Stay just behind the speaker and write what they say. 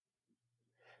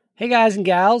Hey guys and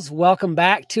gals, welcome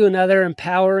back to another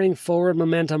empowering forward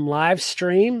momentum live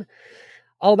stream,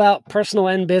 all about personal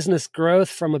and business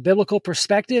growth from a biblical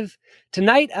perspective.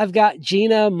 Tonight I've got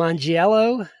Gina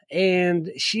Mongiello, and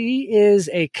she is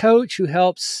a coach who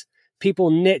helps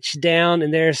people niche down in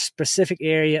their specific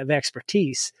area of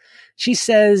expertise. She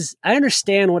says, I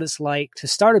understand what it's like to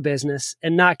start a business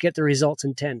and not get the results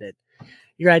intended.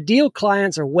 Your ideal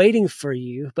clients are waiting for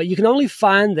you, but you can only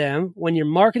find them when your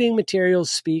marketing materials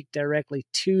speak directly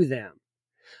to them.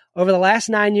 Over the last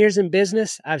 9 years in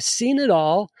business, I've seen it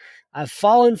all, I've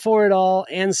fallen for it all,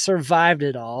 and survived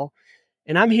it all.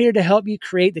 And I'm here to help you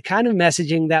create the kind of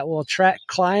messaging that will attract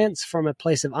clients from a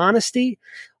place of honesty,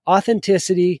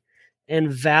 authenticity,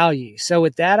 and value. So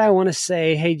with that, I want to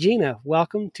say, hey, Gina,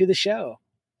 welcome to the show.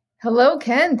 Hello,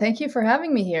 Ken. Thank you for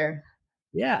having me here.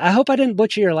 Yeah, I hope I didn't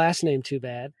butcher your last name too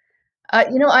bad. It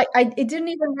didn't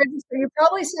even register. You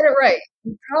probably said it right.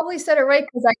 You probably said it right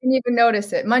because I didn't even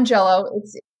notice it. Mongiello.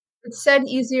 It's said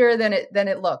easier than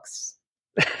it looks.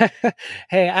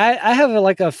 Hey, I have a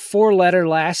 4-letter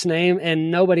last name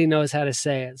and nobody knows how to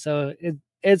say it. So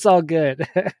it's all good.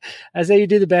 I say you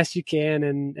do the best you can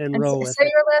and roll with it.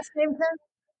 Say your last name, Ken?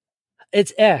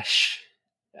 It's Esh.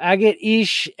 I get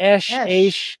Ish, Esh,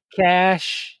 Aish,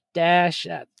 Cash, Dash.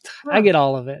 I get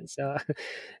all of it. So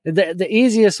the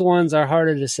easiest ones are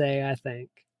harder to say, I think.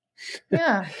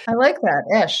 Yeah, I like that.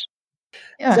 Esh.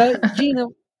 Yeah. So, Gina,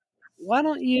 why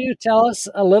don't you tell us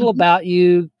a little about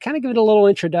you, kind of give it a little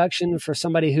introduction for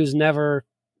somebody who's never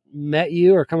met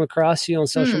you or come across you on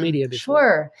social media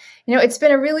before? Sure. It's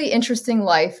been a really interesting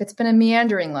life. It's been a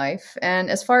meandering life. And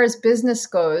as far as business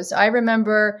goes, I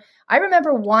remember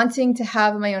wanting to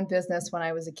have my own business when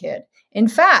I was a kid. In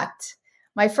fact,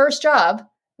 my first job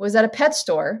was at a pet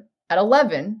store at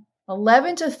 11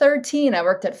 to 13. I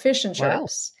worked at Fish and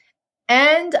Chirps. Wow.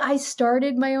 And I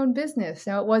started my own business.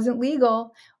 Now, it wasn't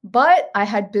legal, but I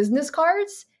had business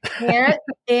cards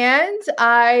and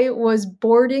I was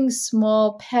boarding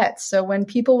small pets. So when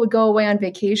people would go away on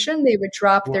vacation, they would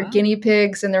drop their guinea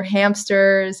pigs and their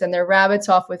hamsters and their rabbits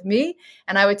off with me,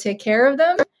 and I would take care of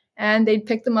them. And they'd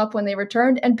pick them up when they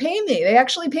returned and pay me. They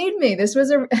actually paid me. This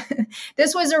was a real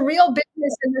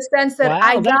business in the sense that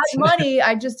I got money.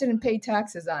 I just didn't pay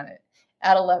taxes on it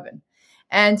at 11.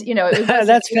 And,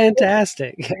 that's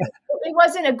fantastic. It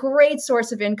wasn't a great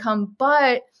source of income,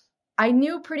 but I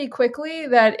knew pretty quickly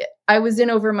that I was in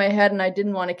over my head and I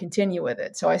didn't want to continue with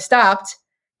it. So I stopped,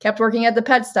 kept working at the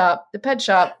pet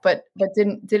shop, but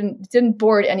didn't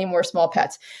board any more small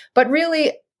pets. But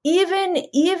really,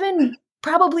 even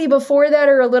probably before that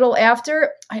or a little after,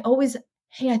 I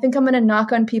think I'm going to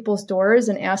knock on people's doors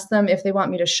and ask them if they want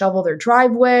me to shovel their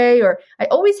driveway. Or I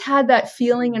always had that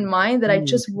feeling in mind that I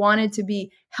just wanted to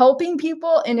be helping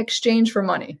people in exchange for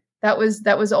money. That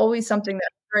was always something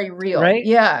that was very real. Right?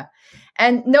 Yeah.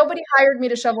 And nobody hired me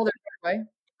to shovel their driveway.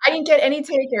 I didn't get any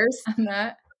takers on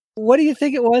that. What do you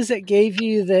think it was that gave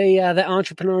you the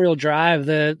entrepreneurial drive,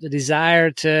 the desire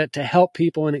to help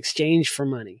people in exchange for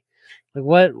money?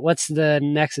 What's the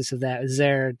nexus of that?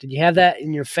 Did you have that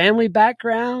in your family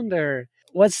background, or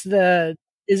is there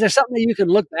something that you can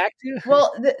look back to?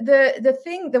 Well,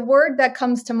 the word that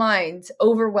comes to mind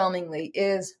overwhelmingly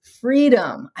is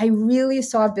freedom. I really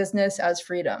saw business as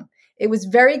freedom. It was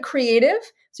very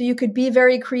creative. So you could be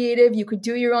very creative. You could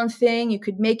do your own thing. You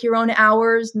could make your own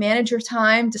hours, manage your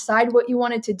time, decide what you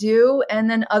wanted to do, and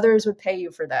then others would pay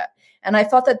you for that. And I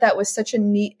thought that was such a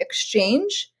neat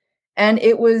exchange. And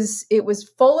it was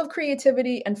full of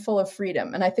creativity and full of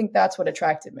freedom. And I think that's what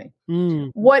attracted me.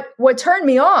 What turned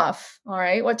me off,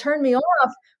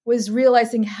 was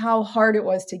realizing how hard it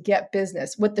was to get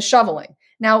business with the shoveling.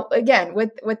 Now, again,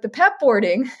 with the pet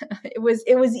boarding, it was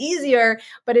easier,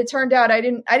 but it turned out I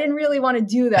didn't really want to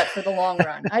do that for the long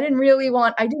run. I didn't really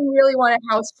want a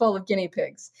house full of guinea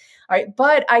pigs. All right.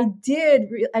 But I did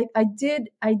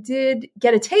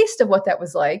get a taste of what that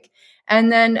was like. And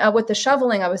then with the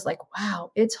shoveling, I was like,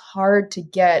 wow, it's hard to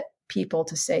get people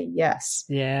to say yes.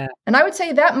 Yeah. And I would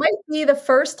say that might be the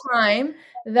first time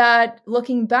that,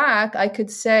 looking back, I could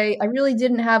say I really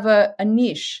didn't have a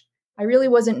niche. I really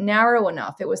wasn't narrow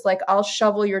enough. It was like, I'll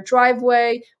shovel your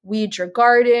driveway, weed your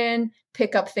garden,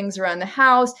 pick up things around the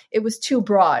house. It was too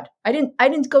broad. I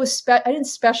didn't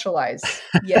specialize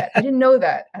yet. I didn't know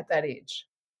that at that age.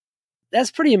 That's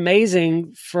pretty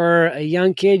amazing for a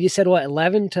young kid. You said,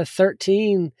 11 to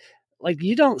 13? Like,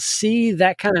 you don't see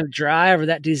that kind of drive or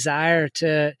that desire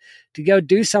to go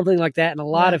do something like that in a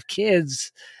lot of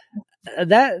kids.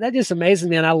 That just amazes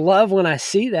me. And I love when I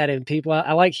see that in people.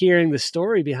 I like hearing the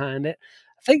story behind it.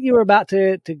 think you were about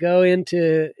to go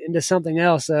into something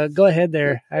else. Go ahead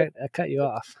there. I cut you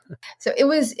off. So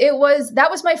that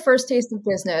was my first taste of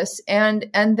business. And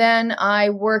then I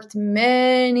worked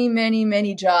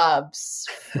many jobs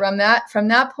from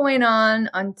that point on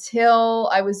until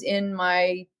I was in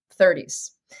my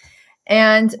 30s.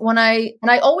 And I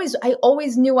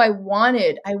always knew I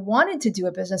wanted to do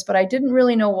a business, but I didn't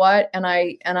really know what. And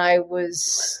I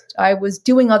was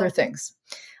doing other things.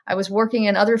 I was working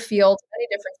in other fields, many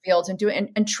different fields,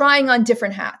 and trying on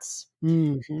different hats.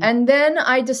 Mm-hmm. And then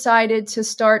I decided to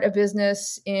start a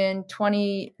business in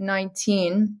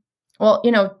 2019. Well,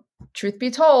 truth be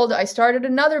told, I started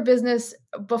another business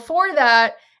before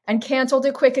that and canceled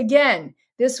it quick again.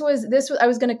 This was I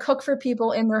was going to cook for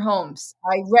people in their homes.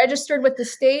 I registered with the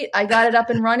state. I got it up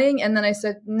and running. And then I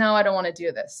said, no, I don't want to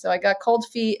do this. So I got cold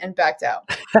feet and backed out.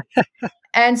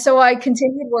 And so I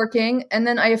continued working, and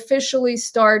then I officially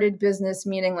started business,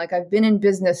 meaning like I've been in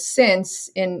business since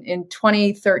in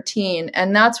 2013.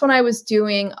 And that's when I was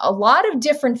doing a lot of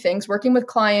different things, working with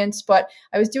clients, but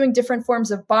I was doing different forms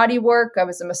of body work. I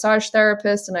was a massage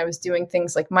therapist, and I was doing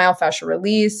things like myofascial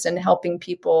release and helping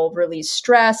people release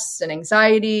stress and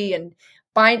anxiety and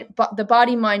the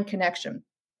body-mind connection.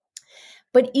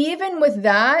 But even with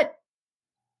that,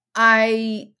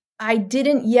 I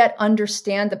didn't yet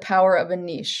understand the power of a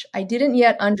niche. I didn't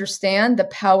yet understand the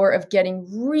power of getting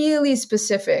really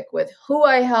specific with who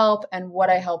I help and what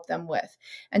I help them with.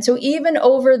 And so even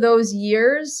over those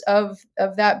years of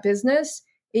that business,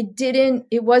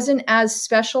 it wasn't as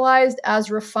specialized, as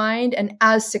refined, and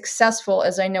as successful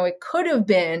as I know it could have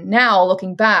been now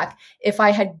looking back if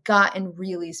I had gotten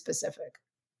really specific.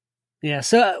 Yeah.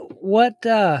 So what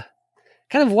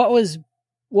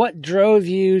drove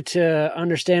you to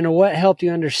understand, or what helped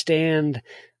you understand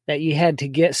that you had to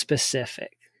get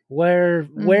specific? Where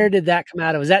did that come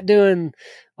out of? Was that doing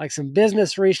like some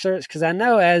business research? Because I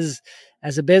know as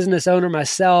a business owner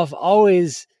myself, I'm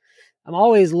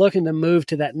always looking to move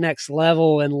to that next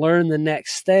level and learn the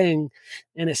next thing.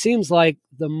 And it seems like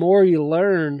the more you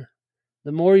learn,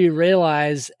 the more you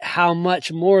realize how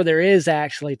much more there is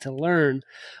actually to learn.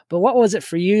 But what was it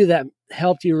for you that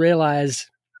helped you realize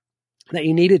that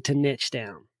you needed to niche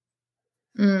down?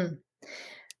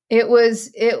 It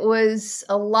was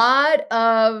a lot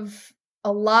of,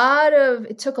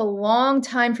 it took a long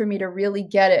time for me to really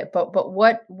get it. But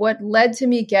what led to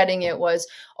me getting it was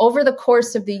over the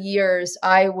course of the years,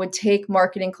 I would take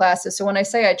marketing classes. So when I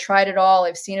say I tried it all,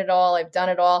 I've seen it all, I've done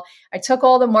it all. I took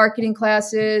all the marketing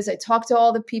classes. I talked to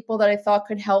all the people that I thought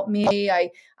could help me.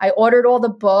 I ordered all the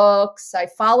books. I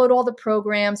followed all the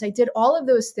programs. I did all of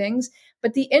those things.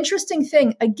 But the interesting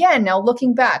thing, again, now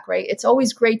looking back, right? It's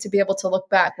always great to be able to look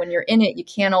back. When you're in it, you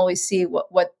can't always see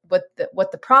what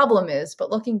the problem is, but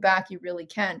looking back, you really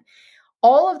can.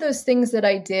 All of those things that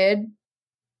I did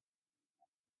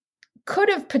could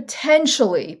have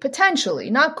potentially,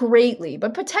 not greatly,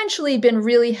 but potentially been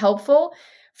really helpful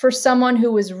for someone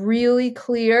who was really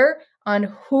clear on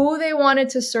who they wanted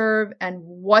to serve and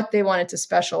what they wanted to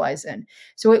specialize in.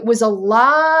 So it was a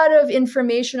lot of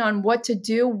information on what to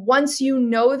do once you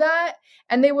know that.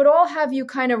 And they would all have you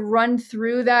kind of run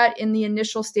through that in the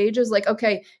initial stages. Like,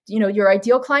 okay, your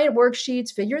ideal client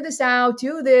worksheets, figure this out,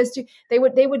 do this.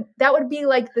 That would be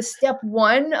like the step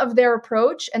one of their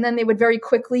approach. And then they would very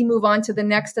quickly move on to the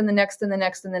next and the next and the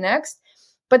next and the next.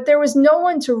 But there was no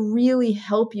one to really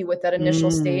help you with that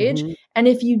initial stage. And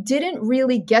if you didn't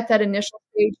really get that initial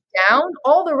stage down,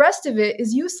 all the rest of it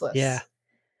is useless. Yeah.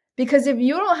 Because if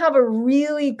you don't have a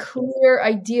really clear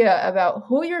idea about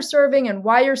who you're serving and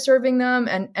why you're serving them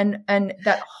and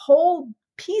that whole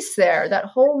piece there, that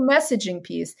whole messaging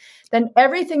piece, then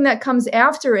everything that comes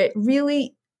after it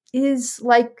really is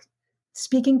like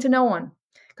speaking to no one,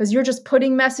 because you're just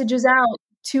putting messages out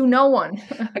to no one.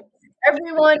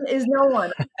 Everyone is no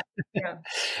one. Yeah.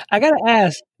 I got to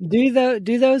ask, do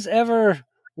those ever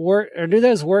work, or do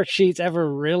those worksheets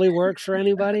ever really work for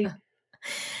anybody?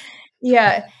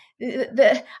 Yeah.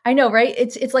 I know, right?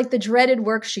 It's like the dreaded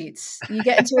worksheets. You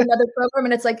get into another program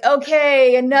and it's like,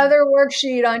 okay, another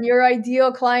worksheet on your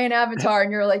ideal client avatar.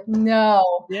 And you're like,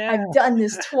 no, yeah. I've done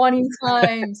this 20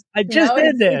 times. I just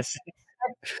did this.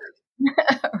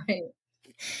 Right.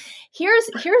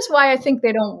 Here's why I think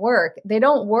they don't work. They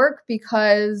don't work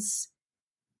because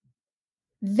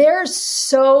there's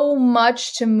so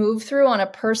much to move through on a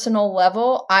personal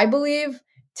level, I believe,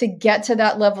 to get to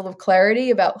that level of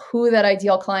clarity about who that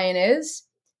ideal client is.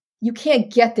 You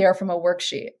can't get there from a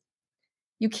worksheet.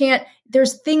 You can't,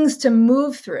 there's things to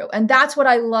move through. And that's what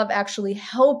I love actually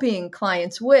helping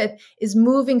clients with, is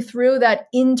moving through that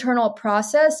internal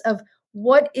process of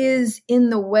what is in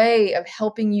the way of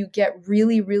helping you get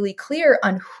really, really clear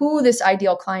on who this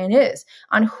ideal client is,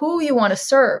 on who you want to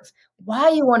serve, why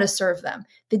you want to serve them,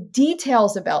 the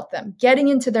details about them, getting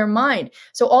into their mind.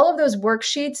 So all of those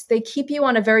worksheets, they keep you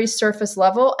on a very surface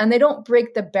level, and they don't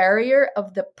break the barrier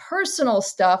of the personal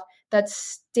stuff that's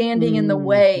standing in the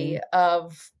way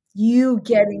of you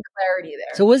getting clarity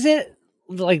there. So was it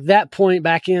like that point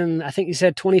back in, I think you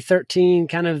said 2013,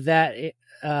 kind of that,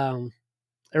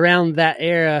 around that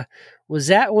era, was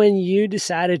that when you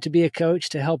decided to be a coach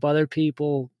to help other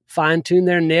people fine tune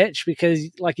their niche? Because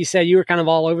like you said, you were kind of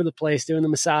all over the place doing the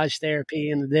massage therapy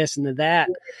and this and the that.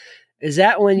 Is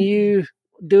that when you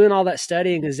doing all that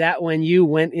studying, is that when you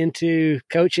went into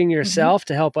coaching yourself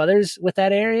to help others with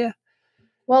that area?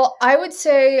 Well, I would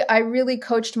say I really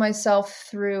coached myself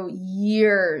through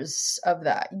years of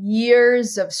that,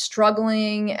 years of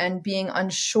struggling and being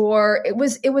unsure. It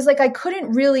was like I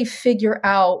couldn't really figure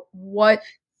out what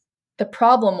the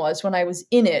problem was when I was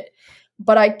in it,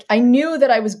 but I knew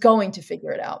that I was going to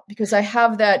figure it out because I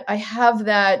have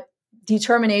that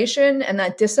determination and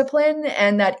that discipline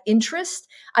and that interest.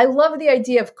 I love the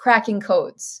idea of cracking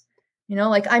codes.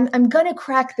 Like I'm going to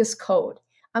crack this code.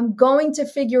 I'm going to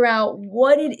figure out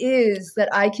what it is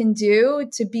that I can do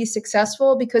to be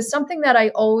successful, because something that I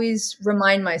always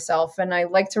remind myself, and I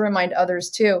like to remind others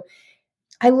too,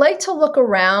 I like to look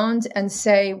around and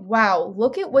say, wow,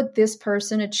 look at what this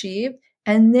person achieved.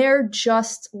 And they're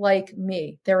just like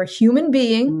me. They're a human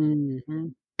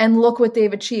being. And look what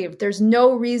they've achieved. There's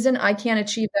no reason I can't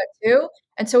achieve that too.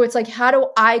 And so it's like, how do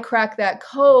I crack that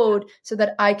code so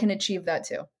that I can achieve that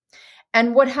too?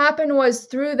 And what happened was,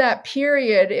 through that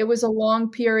period, it was a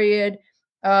long period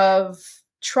of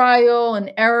trial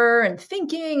and error and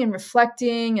thinking and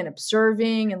reflecting and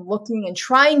observing and looking and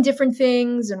trying different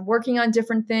things and working on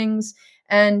different things.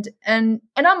 And I'm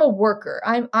a worker.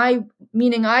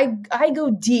 Meaning I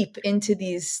go deep into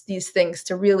these things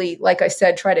to really, like I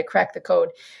said, try to crack the code.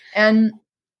 And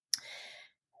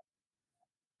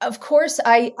of course,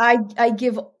 I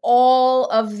give all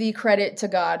of the credit to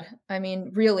God. I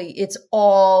mean, really, it's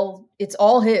all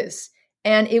His.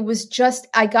 And it was just,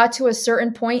 I got to a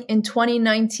certain point in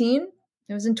 2019.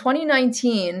 It was in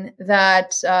 2019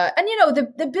 that, and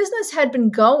the business had been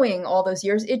going all those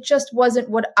years. It just wasn't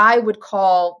what I would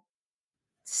call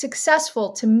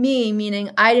successful to me, meaning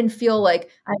I didn't feel like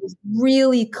I was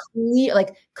really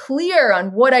clear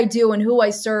on what I do and who I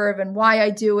serve and why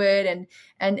I do it.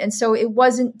 And so it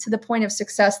wasn't to the point of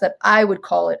success that I would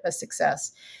call it a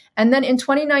success. And then in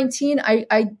 2019,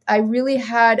 I really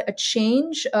had a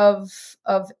change of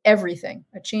everything,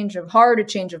 a change of heart, a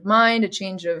change of mind, a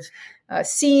change of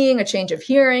seeing, a change of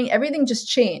hearing. Everything just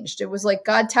changed. It was like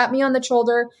God tapped me on the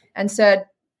shoulder and said,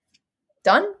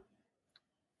 done.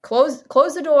 Close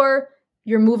the door,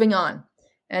 you're moving on.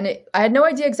 And I had no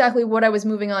idea exactly what I was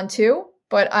moving on to,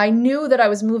 but I knew that I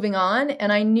was moving on,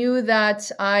 and I knew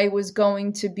that I was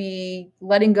going to be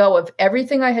letting go of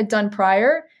everything I had done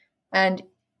prior, and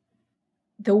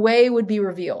the way would be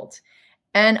revealed.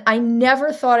 And I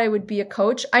never thought I would be a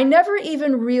coach. I never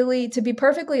even really, to be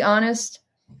perfectly honest,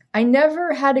 I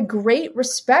never had a great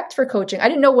respect for coaching. I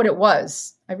didn't know what it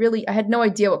was. I had no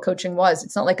idea what coaching was.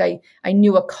 It's not like I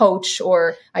knew a coach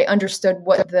or I understood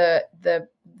what the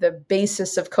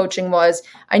basis of coaching was.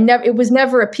 It was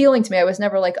never appealing to me. I was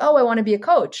never like, oh, I want to be a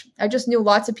coach. I just knew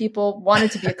lots of people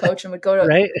wanted to be a coach and would go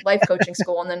to life coaching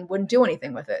school and then wouldn't do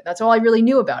anything with it. That's all I really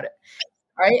knew about it.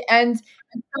 Right. And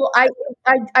so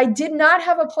I did not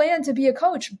have a plan to be a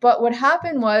coach. But what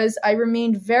happened was I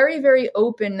remained very, very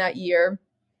open that year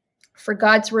for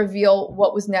God to reveal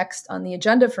what was next on the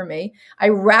agenda for me. I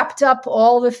wrapped up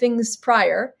all the things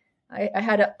prior. I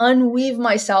had to unweave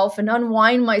myself and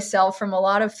unwind myself from a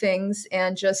lot of things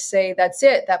and just say, that's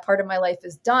it. That part of my life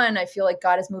is done. I feel like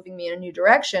God is moving me in a new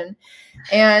direction.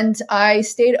 And I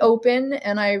stayed open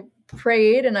and I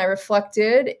prayed and I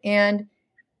reflected, and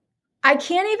I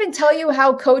can't even tell you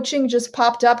how coaching just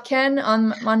popped up, Ken,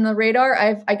 on the radar.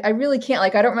 I really can't.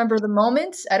 I don't remember the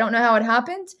moment. I don't know how it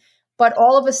happened. But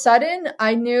all of a sudden,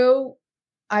 I knew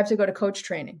I have to go to coach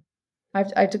training. I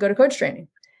have to go to coach training,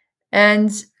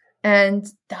 and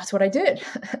that's what I did.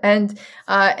 And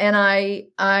I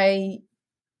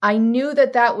knew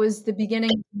that was the beginning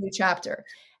of a new chapter.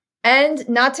 And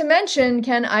not to mention,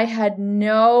 Ken, I had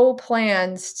no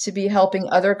plans to be helping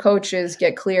other coaches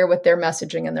get clear with their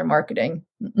messaging and their marketing.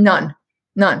 None.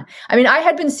 I mean, I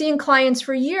had been seeing clients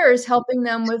for years, helping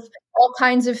them with all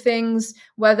kinds of things,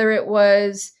 whether it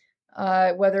was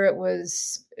whether it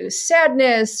was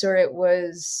sadness or it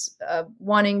was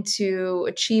wanting to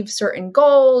achieve certain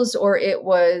goals, or it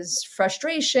was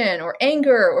frustration or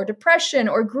anger or depression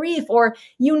or grief, or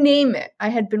you name it. I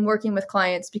had been working with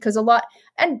clients because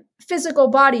and physical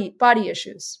body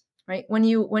issues, right? When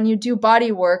you do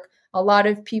body work, a lot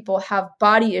of people have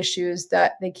body issues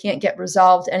that they can't get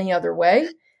resolved any other way.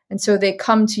 And so they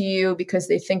come to you because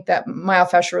they think that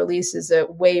myofascial release is a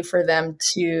way for them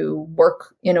to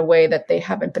work in a way that they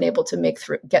haven't been able to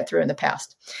get through in the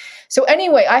past. So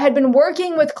anyway, I had been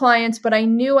working with clients, but I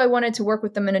knew I wanted to work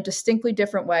with them in a distinctly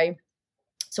different way.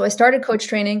 So I started coach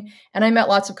training, and I met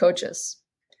lots of coaches.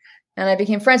 And I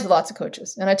became friends with lots of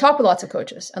coaches, and I talked with lots of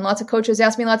coaches, and lots of coaches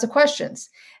asked me lots of questions,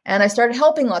 and I started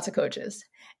helping lots of coaches.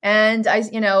 And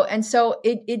and so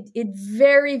it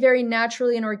very, very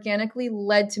naturally and organically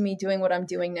led to me doing what I'm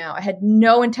doing now. I had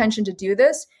no intention to do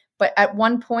this, but at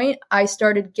one point I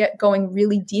started going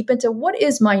really deep into what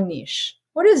is my niche?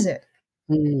 What is it?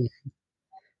 Mm.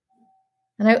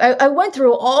 And I went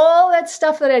through all that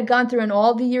stuff that I'd gone through in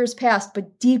all the years past,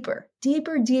 but deeper,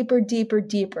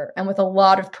 and with a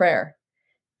lot of prayer.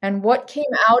 And what came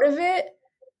out of it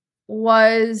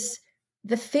was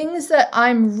the things that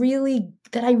I really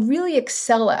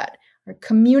excel at are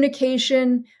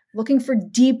communication, looking for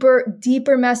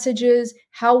deeper messages,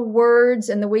 how words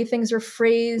and the way things are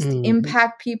phrased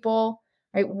impact people,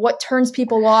 right? What turns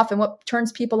people off and what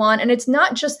turns people on. And it's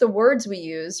not just the words we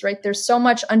use, right? There's so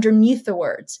much underneath the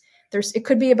words. It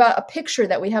could be about a picture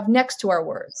that we have next to our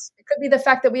words. It could be the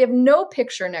fact that we have no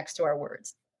picture next to our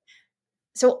words.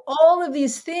 So all of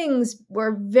these things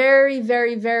were very,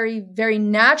 very, very, very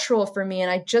natural for me. And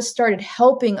I just started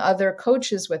helping other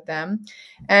coaches with them.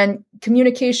 And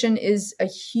communication is a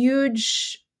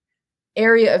huge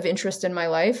area of interest in my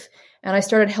life. And I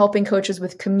started helping coaches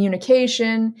with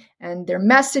communication and their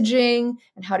messaging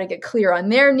and how to get clear on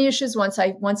their niches once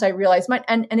I realized mine.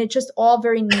 And it just all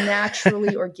very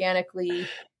naturally, organically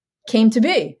came to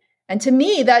be. And to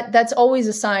me, that's always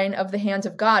a sign of the hands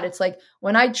of God. It's like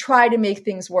when I try to make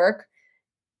things work,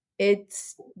 it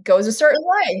goes a certain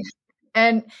way.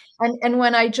 And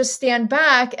when I just stand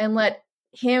back and let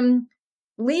him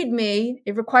lead me,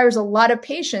 it requires a lot of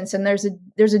patience. And there's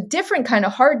a different kind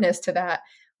of hardness to that,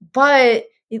 but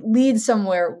it leads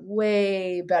somewhere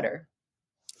way better.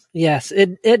 Yes,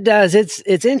 it does.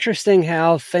 It's interesting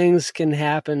how things can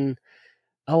happen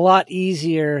a lot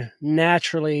easier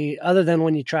naturally, other than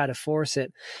when you try to force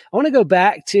it. I want to go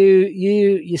back to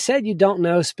you said you don't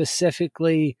know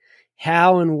specifically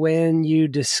how and when you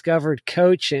discovered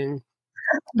coaching.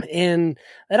 And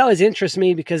that always interests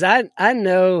me because I don't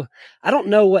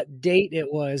know what date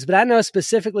it was, but I know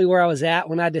specifically where I was at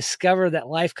when I discovered that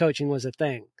life coaching was a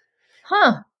thing.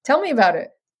 Huh. Tell me about it.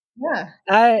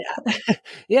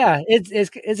 Yeah.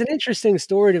 It's an interesting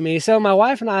story to me. So my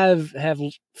wife and I have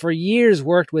for years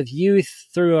worked with youth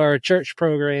through our church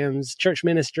programs, church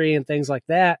ministry and things like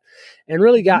that, and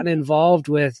really gotten involved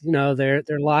with, their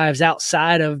lives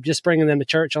outside of just bringing them to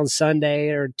church on Sunday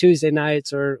or Tuesday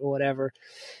nights or whatever.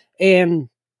 And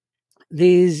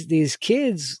these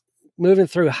kids moving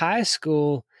through high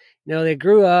school, they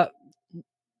grew up.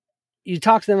 You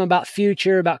talk to them about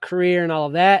future, about career and all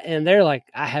of that, and they're like,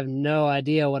 I have no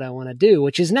idea what I want to do,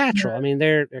 which is natural. I mean,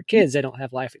 they're kids. They don't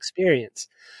have life experience.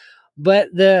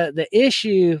 But the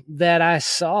issue that I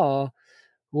saw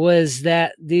was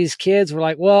that these kids were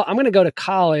like, well, I'm going to go to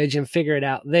college and figure it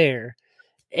out there.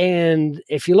 And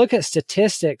if you look at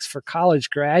statistics for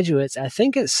college graduates, I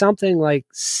think it's something like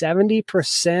 70%,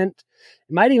 it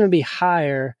might even be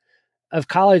higher, of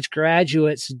college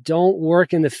graduates don't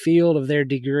work in the field of their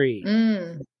degree.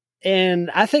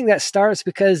 And I think that starts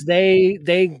because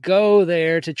they go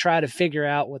there to try to figure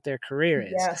out what their career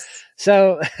is. Yes.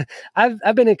 So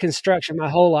I've been in construction my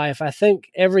whole life. I think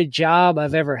every job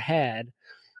I've ever had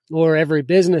or every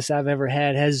business I've ever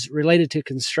had has related to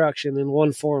construction in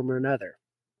one form or another.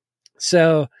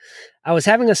 So I was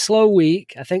having a slow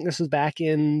week. I think this was back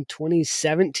in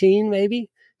 2017, maybe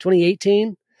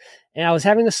 2018. And I was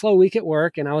having a slow week at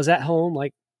work, and I was at home,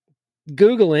 like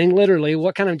Googling literally,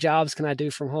 what kind of jobs can I do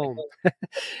from home?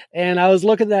 And I was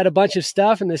looking at a bunch of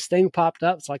stuff, and this thing popped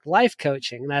up. It's like life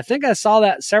coaching. And I think I saw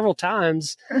that several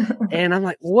times, and I'm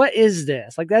like, what is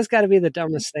this? Like, that's got to be the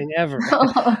dumbest thing ever.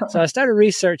 So I started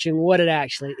researching what it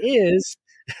actually is.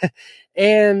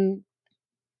 And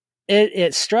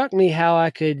it struck me how I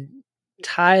could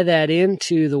tie that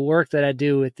into the work that I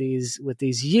do with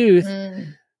these youth,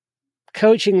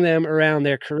 coaching them around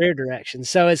their career direction.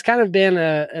 So it's kind of been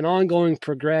an ongoing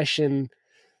progression,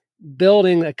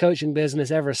 building a coaching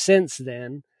business ever since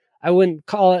then. I wouldn't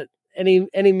call it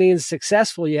any means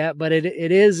successful yet, but it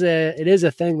is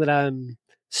a thing that I'm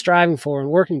striving for and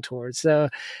working towards. So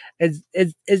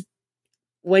it's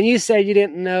when you said you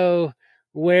didn't know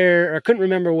where or couldn't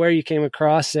remember where you came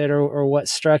across it or what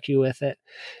struck you with it,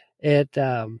 it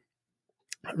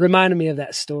reminded me of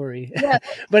that story. Yeah.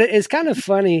 But it's kind of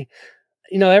funny,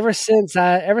 ever since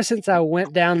I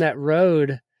went down that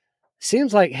road,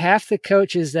 seems like half the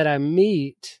coaches that I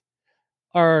meet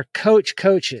are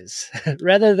coaches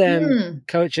rather than Mm,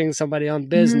 coaching somebody on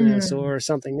business mm, or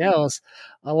something else.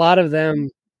 A lot of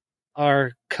them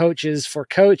are coaches for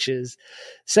coaches.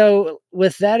 So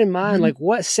with that in mind, mhm, like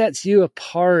what sets you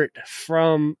apart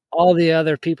from all the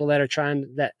other people that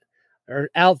are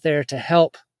out there to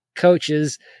help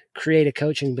coaches create a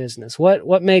coaching business?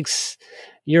 What makes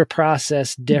your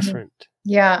process mhm. different?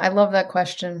 Yeah, I love that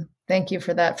question. Thank you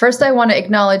for that. First, I want to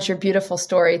acknowledge your beautiful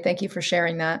story. Thank you for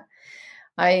sharing that.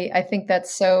 I think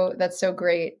that's so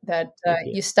great that Thank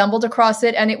you. you stumbled across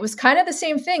it, and it was kind of the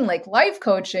same thing, like life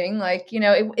coaching. Like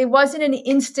it wasn't an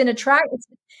instant attract.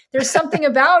 There's something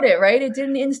about it, right? It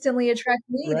didn't instantly attract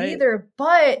me Right. either,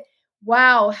 but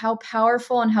wow, how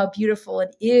powerful and how beautiful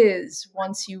it is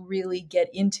once you really get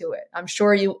into it. I'm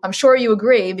sure you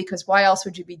agree, because why else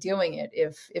would you be doing it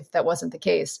if that wasn't the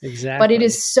case? But it Exactly.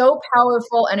 is so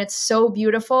powerful and it's so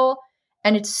beautiful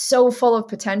and it's so full of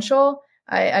potential.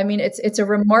 I mean, it's a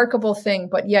remarkable thing,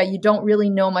 but yeah, you don't really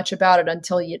know much about it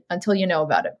until you know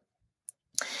about it.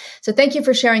 So thank you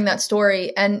for sharing that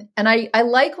story. And I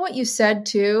like what you said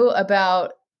too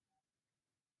about.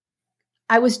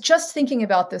 I was just thinking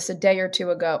about this a day or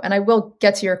two ago, and I will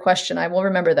get to your question. I will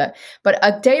remember that. But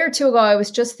a day or two ago, I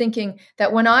was just thinking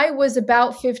that when I was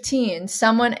about 15,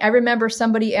 I remember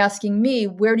somebody asking me,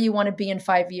 "Where do you want to be in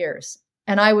 5 years?"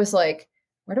 And I was like,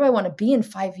 "Where do I want to be in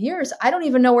 5 years? I don't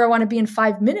even know where I want to be in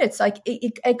 5 minutes." Like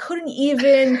I couldn't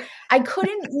even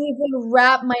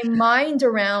wrap my mind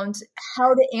around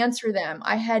how to answer them.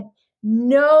 I had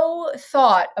no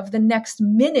thought of the next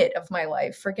minute of my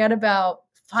life. Forget about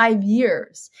 5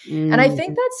 years. And I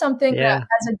think Mhm. that's something that Yeah.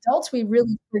 as adults we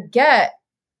really forget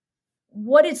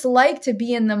what it's like to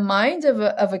be in the mind of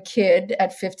a kid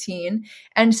at 15.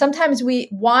 And sometimes we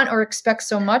want or expect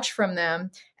so much from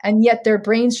them, and yet their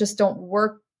brains just don't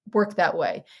work that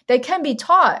way. They can be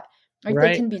taught, right? They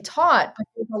Right. can be taught, but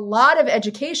there's a lot of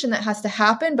education that has to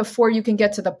happen before you can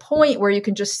get to the point where you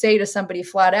can just say to somebody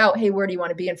flat out, "Hey, where do you want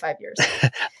to be in 5 years?"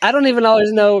 I don't even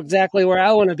always know exactly where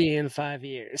I want to be in 5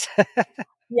 years.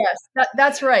 Yes,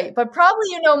 that's right. But probably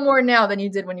you know more now than you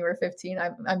did when you were 15,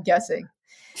 I'm guessing.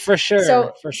 For sure.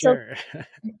 So For so sure.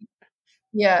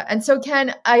 yeah, and so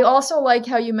Ken, I also like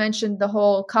how you mentioned the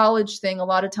whole college thing. A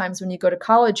lot of times when you go to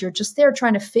college, you're just there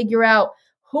trying to figure out,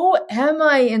 who am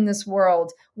I in this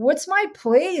world? What's my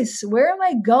place? Where am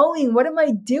I going? What am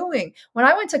I doing? When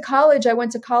I went to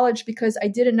college because I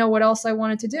didn't know what else I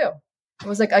wanted to do. It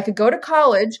was like I could go to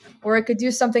college or I could do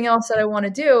something else that I want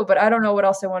to do, but I don't know what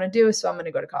else I want to do, so I'm going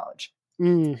to go to college.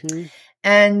 Hmm.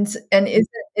 And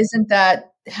isn't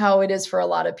that how it is for a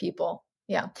lot of people?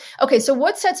 Yeah. Okay, so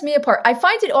what sets me apart? I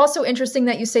find it also interesting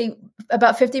that you say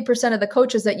about 50% of the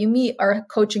coaches that you meet are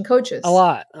coaching coaches. A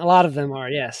lot of them are.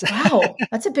 Yes. Wow,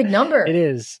 that's a big It number.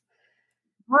 is.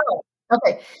 Wow.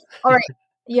 Okay. All right.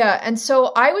 Yeah, and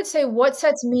so I would say what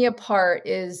sets me apart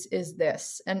is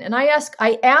this. And I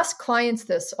ask clients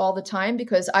this all the time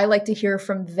because I like to hear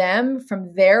from them,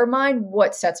 from their mind,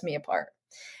 what sets me apart.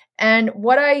 And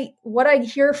what I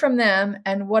hear from them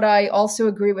and what I also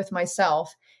agree with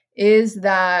myself is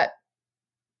that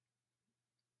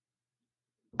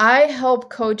I help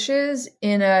coaches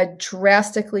in a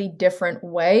drastically different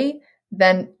way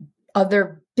than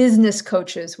other business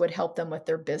coaches would help them with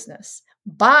their business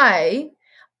by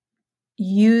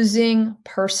using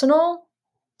personal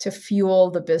to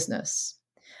fuel the business.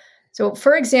 So,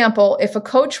 for example, if a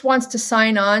coach wants to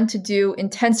sign on to do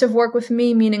intensive work with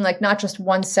me, meaning like not just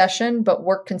one session, but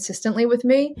work consistently with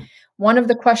me, one of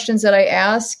the questions that I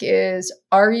ask is,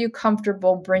 are you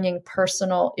comfortable bringing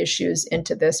personal issues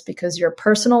into this? Because your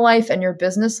personal life and your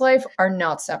business life are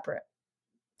not separate.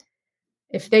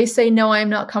 If they say, no, I'm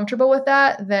not comfortable with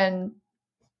that, then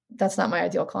that's not my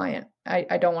ideal client.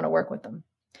 I don't want to work with them.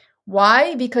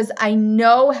 Why? Because I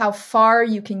know how far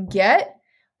you can get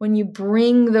when you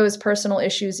bring those personal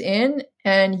issues in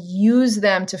and use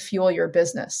them to fuel your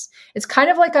business. It's kind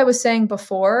of like I was saying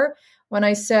before when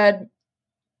I said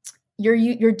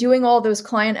you're doing all those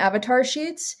client avatar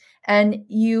sheets and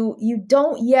you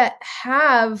don't yet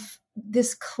have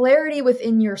this clarity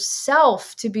within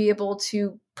yourself to be able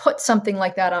to put something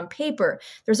like that on paper.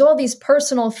 There's all these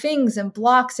personal things and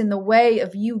blocks in the way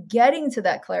of you getting to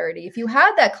that clarity. If you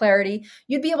had that clarity,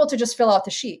 you'd be able to just fill out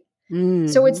the sheet.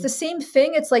 So it's the same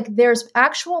thing. It's like there's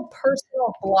actual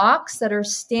personal blocks that are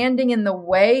standing in the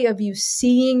way of you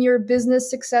seeing your business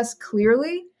success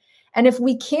clearly. And if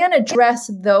we can't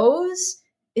address those,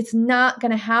 it's not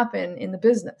going to happen in the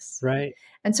business. Right.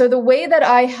 And so the way that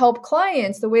I help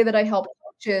clients, the way that I help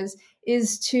coaches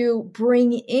is to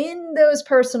bring in those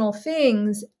personal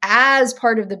things as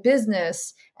part of the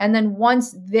business. And then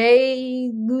once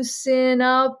they loosen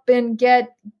up and get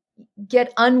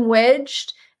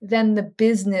unwedged, then the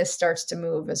business starts to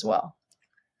move as well.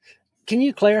 Can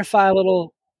you clarify a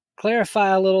little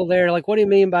there? Like, what do you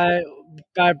mean by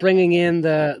bringing in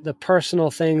the personal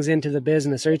things into the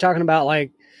business? Are you talking about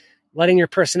like letting your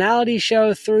personality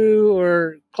show through,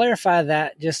 or clarify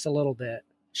that just a little bit?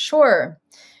 Sure.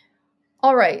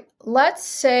 All right. Let's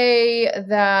say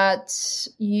that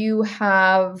you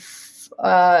have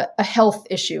a health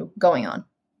issue going on.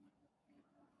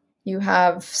 You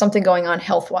have something going on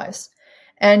health-wise,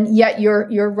 and yet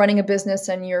you're running a business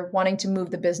and you're wanting to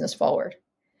move the business forward.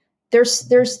 There's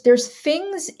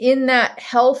things in that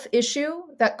health issue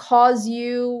that cause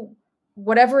you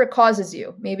whatever it causes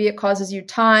you. Maybe it causes you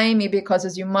time, maybe it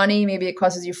causes you money, maybe it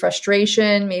causes you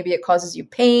frustration, maybe it causes you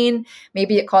pain,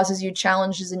 maybe it causes you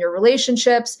challenges in your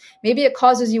relationships, maybe it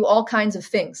causes you all kinds of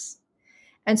things.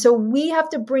 And so we have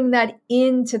to bring that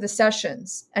into the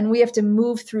sessions, and we have to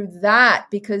move through that,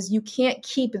 because you can't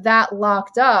keep that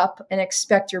locked up and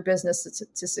expect your business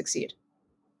to succeed.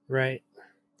 Right.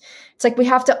 It's like we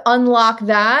have to unlock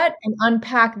that and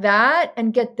unpack that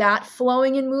and get that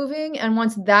flowing and moving. And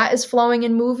once that is flowing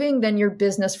and moving, then your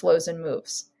business flows and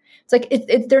moves. It's like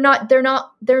they're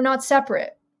not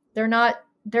separate. They're not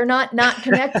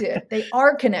connected. They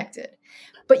are connected.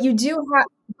 But you do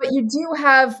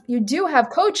have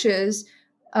coaches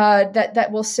that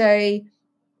will say,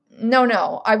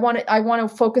 no, I want to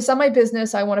focus on my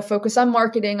business. I want to focus on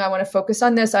marketing. I want to focus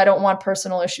on this. I don't want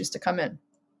personal issues to come in.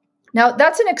 Now,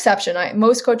 that's an exception.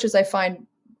 Most coaches I find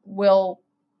will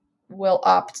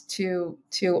opt to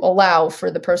allow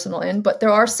for the personal in, but there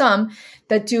are some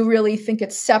that do really think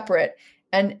it's separate,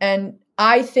 and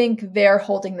I think they're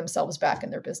holding themselves back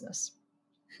in their business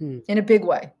in a big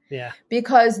way. Yeah,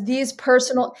 because these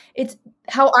it's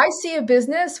how I see a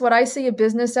business. What I see a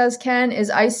business as, Ken, is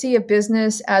I see a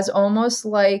business as almost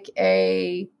like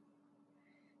a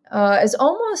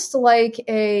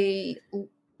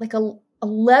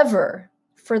lever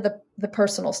for the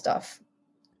personal stuff,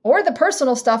 or the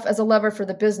personal stuff as a lever for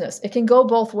the business. It can go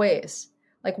both ways.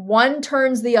 Like one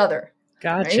turns the other.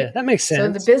 Gotcha. Right? That makes sense. So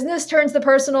the business turns the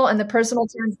personal, and the personal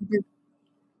turns the business.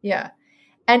 Yeah.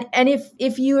 And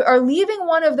if you are leaving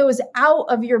one of those out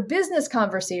of your business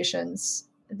conversations,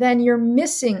 then you're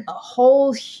missing a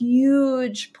whole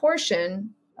huge portion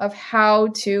of how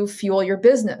to fuel your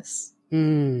business.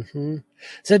 Mm-hmm.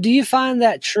 So do you find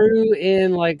that true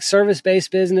in like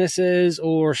service-based businesses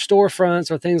or storefronts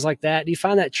or things like that? Do you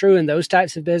find that true in those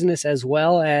types of business as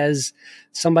well as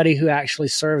somebody who actually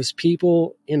serves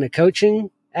people in a coaching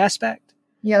aspect?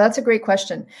 Yeah, that's a great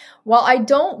question. Well, I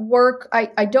don't work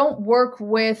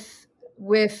with,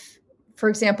 for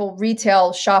example,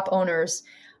 retail shop owners.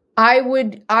 I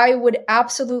would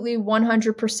absolutely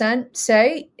 100%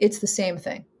 say it's the same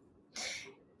thing.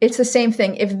 It's the same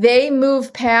thing. If they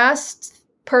move past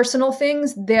personal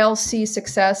things, they'll see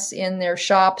success in their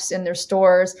shops, in their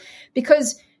stores,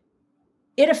 because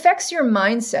it affects your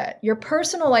mindset. Your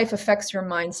personal life affects your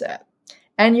mindset.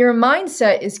 And your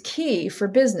mindset is key for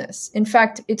business. In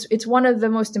fact, it's one of the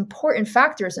most important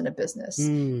factors in a business.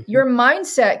 Mm-hmm. Your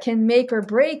mindset can make or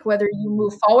break whether you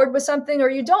move forward with something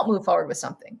or you don't move forward with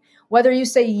something. Whether you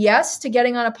say yes to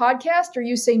getting on a podcast or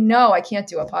you say, no, I can't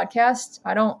do a podcast.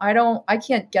 I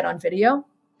can't get on video.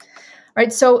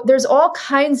 Right? So there's all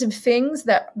kinds of things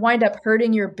that wind up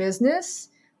hurting your business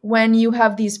when you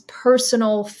have these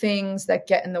personal things that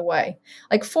get in the way.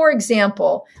 Like, for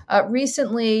example,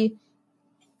 recently,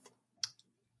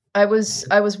 I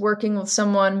was working with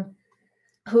someone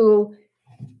who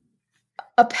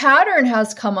a pattern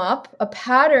has come up, a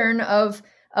pattern of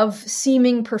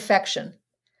seeming perfection,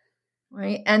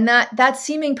 right? And that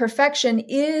seeming perfection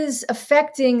is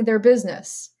affecting their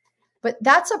business. But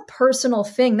that's a personal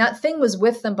thing. That thing was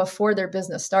with them before their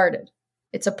business started.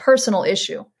 It's a personal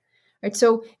issue. Right.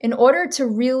 So in order to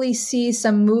really see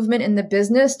some movement in the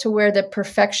business to where the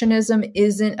perfectionism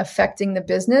isn't affecting the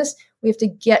business, we have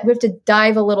to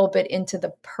dive a little bit into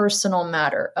the personal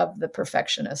matter of the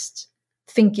perfectionist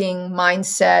thinking,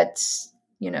 mindset,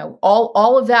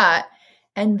 all of that.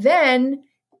 And then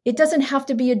it doesn't have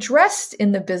to be addressed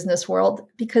in the business world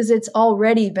because it's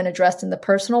already been addressed in the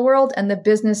personal world, and the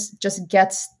business just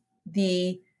gets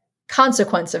the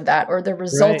consequence of that, or the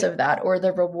result Right. of that, or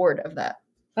the reward of that.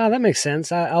 Oh, that makes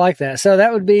sense. I like that. So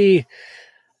that would be,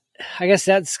 I guess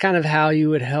that's kind of how you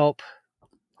would help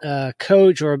a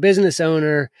coach or a business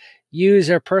owner use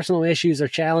their personal issues or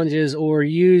challenges, or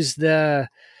use the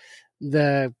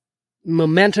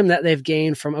momentum that they've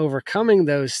gained from overcoming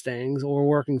those things or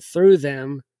working through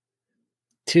them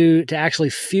to actually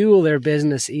fuel their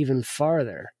business even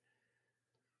farther.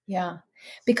 Yeah.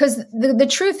 Because the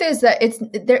truth is that it's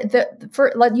there,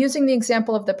 for like using the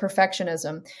example of the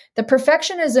perfectionism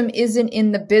isn't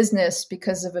in the business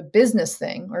because of a business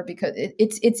thing, or because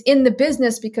it's in the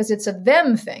business because it's a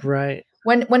them thing. Right.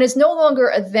 When it's no longer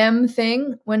a them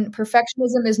thing, when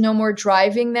perfectionism is no more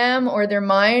driving them or their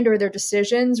mind or their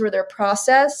decisions or their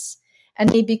process, and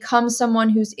they become someone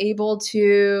who's able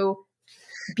to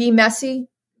be messy,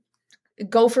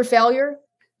 go for failure,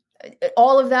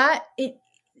 all of that,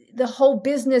 the whole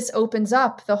business opens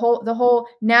up. The whole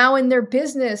now in their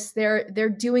business,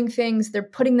 they're doing things, they're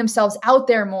putting themselves out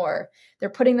there more. They're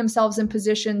putting themselves in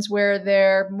positions where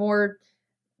they're more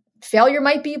failure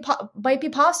might be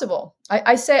possible.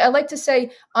 I like to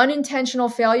say unintentional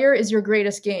failure is your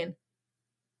greatest gain.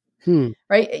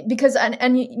 Right? Because,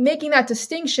 and making that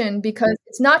distinction, because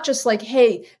it's not just like,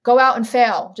 hey, go out and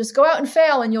fail, just go out and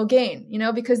fail and you'll gain,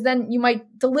 because then you might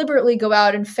deliberately go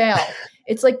out and fail.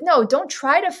 It's like, no, don't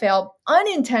try to fail.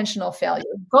 Unintentional failure.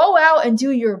 Go out and do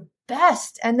your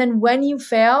best. And then when you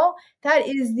fail, that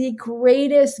is the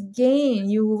greatest gain.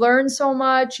 You learn so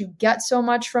much, you get so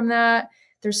much from that.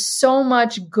 There's so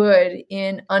much good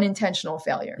in unintentional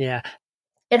failure. Yeah.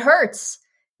 It hurts.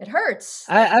 It hurts.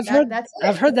 I've heard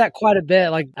that quite a bit.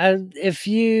 Like, if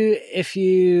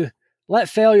you let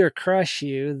failure crush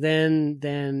you,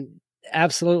 then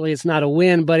absolutely it's not a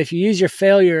win. But if you use your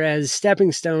failure as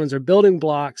stepping stones or building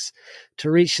blocks to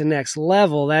reach the next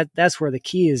level, that's where the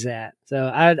key is at. So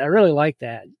I really like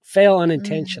that. Fail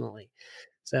unintentionally.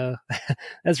 So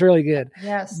that's really good.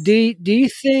 Yes. Do you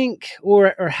think,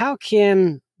 or how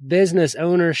can business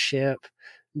ownership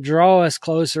draw us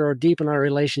closer or deepen our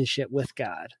relationship with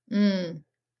God?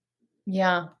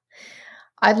 Yeah.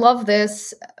 I love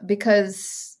this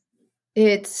because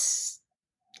it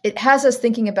has us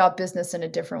thinking about business in a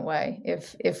different way.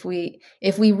 If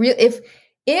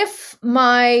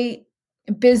my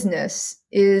business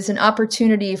is an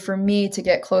opportunity for me to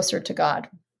get closer to God,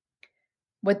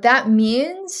 what that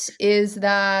means is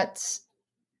that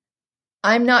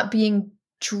I'm not being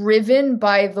driven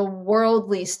by the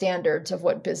worldly standards of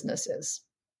what business is.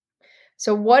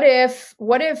 So what if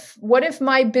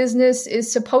my business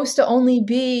is supposed to only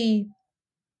be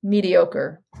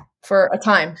mediocre for a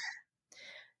time?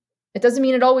 It doesn't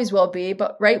mean it always will be,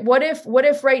 but right. What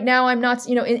if right now I'm not,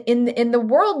 in the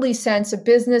worldly sense, a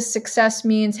business success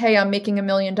means, hey, I'm making $1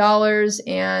 million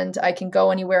and I can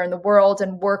go anywhere in the world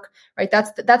and work, right?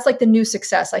 That's like the new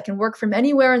success. I can work from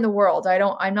anywhere in the world.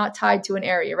 I'm not tied to an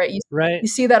area, right? You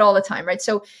see that all the time, right?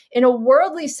 So in a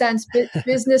worldly sense,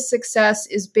 business success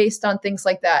is based on things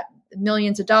like that.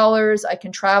 Millions of dollars. I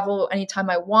can travel anytime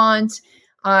I want.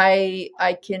 I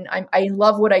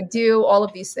love what I do, all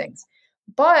of these things.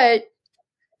 But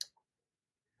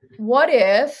what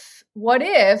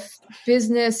if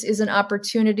business is an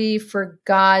opportunity for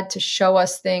God to show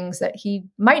us things that he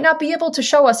might not be able to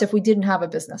show us if we didn't have a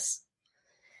business?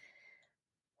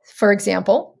 For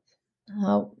example,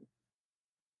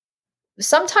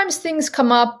 sometimes things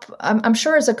come up. I'm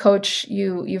sure as a coach,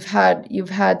 you've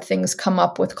had things come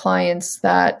up with clients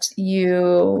that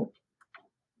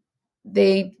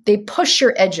they push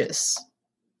your edges.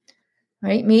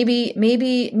 Right? Maybe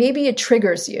it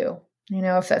triggers you,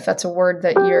 if that's a word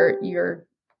that you're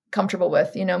comfortable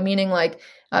with, meaning like,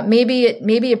 maybe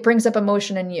it brings up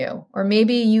emotion in you, or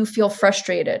maybe you feel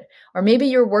frustrated, or maybe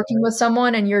you're working with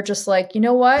someone and you're just like, you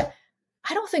know what?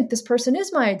 I don't think this person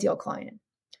is my ideal client.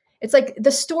 It's like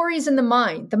the stories in the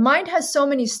mind. The mind has so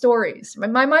many stories.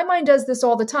 My mind does this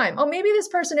all the time. Oh, maybe this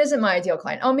person isn't my ideal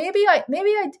client. Oh, maybe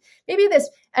this.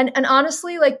 And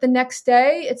honestly, like the next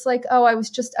day, it's like, oh, I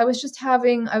was just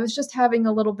having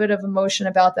a little bit of emotion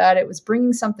about that. It was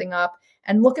bringing something up,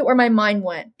 and look at where my mind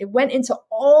went. It went into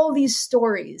all these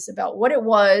stories about what it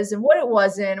was and what it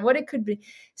wasn't, what it could be.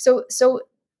 So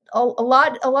a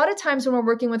lot of times when we're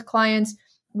working with clients,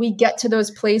 we get to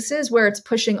those places where it's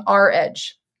pushing our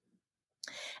edge.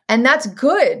 And that's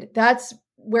good. That's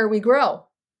where we grow,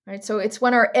 right? So it's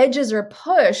when our edges are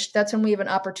pushed, that's when we have an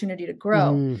opportunity to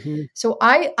grow. Mm-hmm. So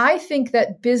I think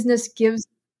that business gives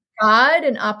God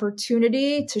an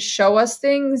opportunity to show us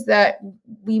things that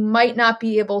we might not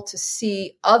be able to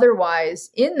see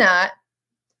otherwise. In that,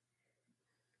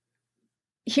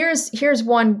 here's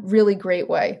one really great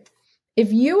way.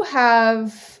 if you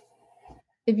have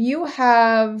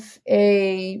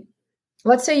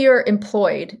let's say you're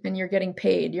employed and you're getting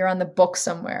paid, you're on the book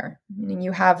somewhere, meaning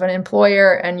you have an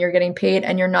employer and you're getting paid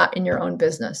and you're not in your own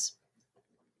business.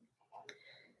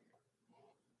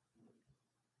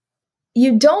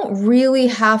 You don't really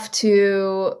have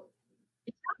to,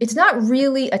 it's not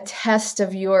really a test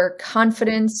of your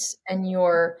confidence and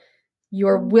your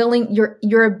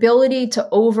ability to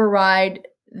override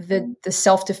the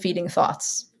self-defeating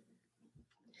thoughts.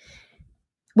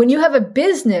 When you have a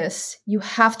business, you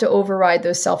have to override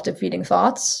those self-defeating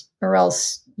thoughts or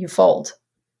else you fold.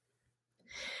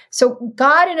 So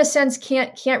God, in a sense,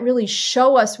 can't really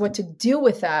show us what to do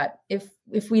with that if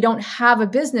we don't have a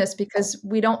business, because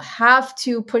we don't have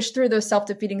to push through those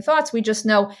self-defeating thoughts. We just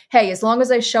know, hey, as long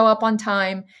as I show up on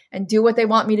time and do what they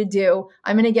want me to do,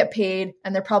 I'm going to get paid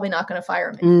and they're probably not going to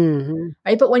fire me. Mm-hmm.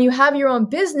 Right? But when you have your own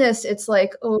business, it's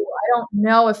like, oh, I don't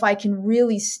know if I can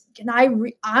really,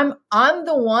 I'm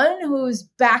the one who's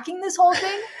backing this whole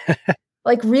thing.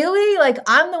 Like, really? Like,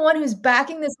 I'm the one who's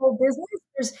backing this whole business.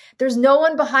 There's no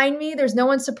one behind me. There's no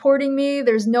one supporting me.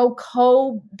 There's no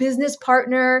co-business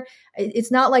partner.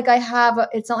 It's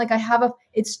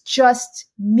just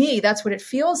me. That's what it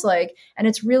feels like. And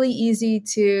it's really easy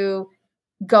to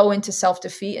go into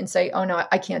self-defeat and say, oh no,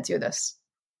 I can't do this.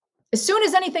 As soon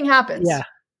as anything happens. Yeah.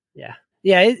 Yeah.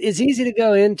 Yeah, it's easy to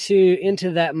go into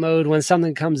that mode when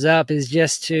something comes up, is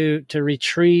just to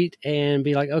retreat and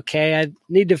be like, okay, I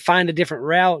need to find a different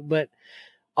route. But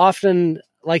often,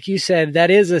 like you said,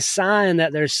 that is a sign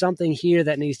that there's something here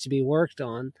that needs to be worked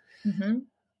on. Mm-hmm.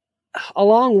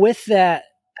 Along with that,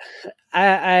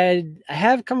 I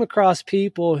have come across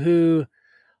people who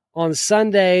on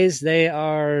Sundays, they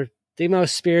are the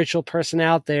most spiritual person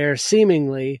out there,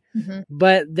 seemingly, mm-hmm.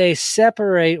 but they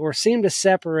separate or seem to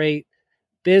separate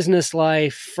business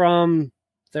life from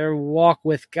their walk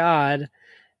with God.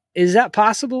 Is that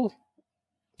possible?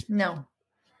 No.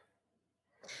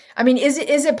 I mean, is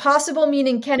it possible?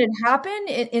 Meaning, can it happen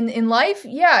in life?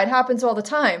 Yeah, it happens all the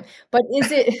time. But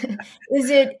is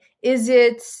it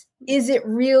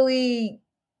really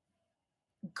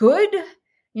good?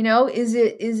 You know, is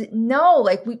it no,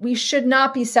 like we should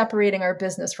not be separating our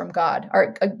business from God.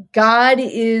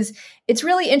 It's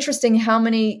really interesting how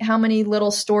many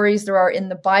little stories there are in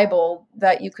the Bible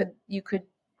that you could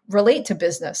relate to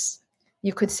business.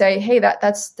 You could say, hey,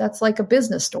 that's like a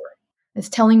business story. It's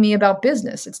telling me about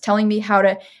business. It's telling me how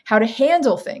to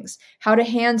handle things, how to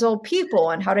handle people,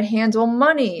 and how to handle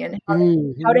money, and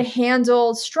how to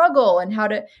handle struggle, and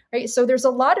right? So there's a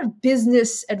lot of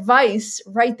business advice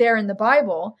right there in the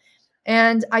Bible.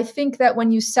 And I think that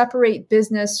when you separate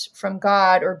business from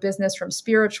God or business from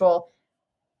spiritual,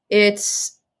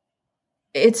 it's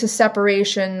a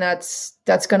separation that's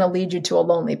going to lead you to a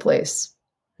lonely place.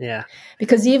 Yeah.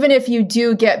 Because even if you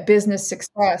do get business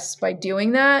success by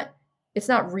doing that, it's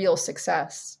not real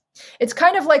success. It's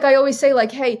kind of like I always say,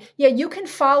 like, hey, yeah, you can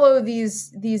follow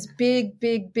these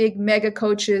big mega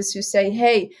coaches who say,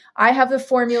 hey, I have the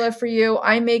formula for you.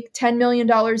 I make $10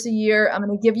 million a year. I'm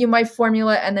going to give you my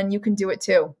formula, and then you can do it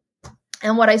too.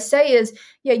 And what I say is,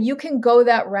 yeah, you can go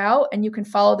that route and you can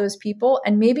follow those people,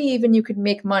 and maybe even you could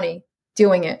make money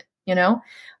doing it, you know?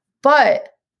 But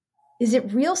is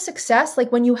it real success?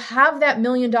 Like, when you have that $1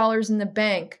 million in the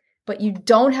bank, but you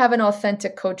don't have an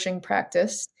authentic coaching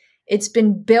practice, it's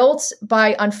been built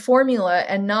on formula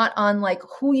and not on like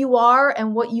who you are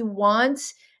and what you want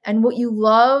and what you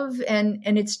love. And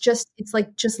it's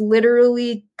like just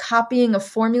literally copying a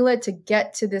formula to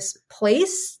get to this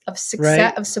place of success,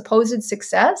 right, of supposed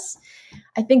success.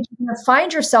 I think you're going to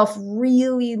find yourself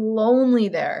really lonely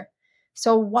there.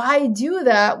 So why do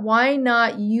that? Why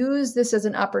not use this as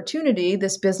an opportunity,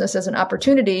 this business as an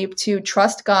opportunity to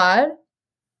trust God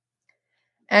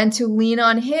and to lean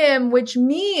on Him, which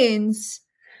means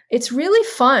it's really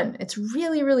fun. It's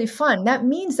really, really fun. That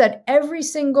means that every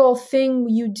single thing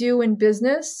you do in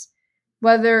business,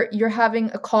 whether you're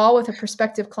having a call with a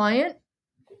prospective client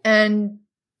and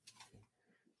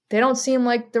they don't seem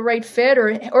like the right fit,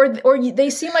 or they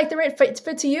seem like the right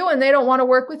fit to you and they don't want to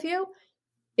work with you,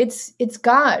 it's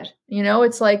God. You know,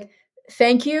 it's like,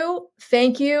 thank you,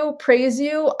 praise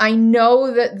you. I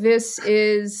know that this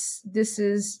is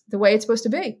the way it's supposed to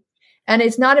be. And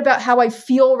it's not about how I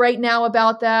feel right now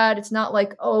about that. It's not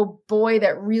like, oh boy,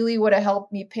 that really would have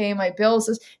helped me pay my bills.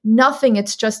 It's nothing.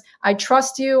 It's just, I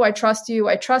trust you. And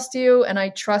I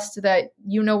trust that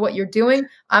you know what you're doing.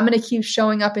 I'm going to keep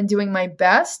showing up and doing my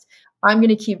best. I'm going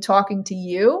to keep talking to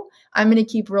you. I'm going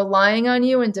to keep relying on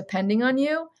you and depending on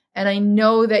you. And I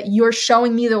know that you're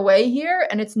showing me the way here,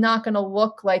 and it's not going to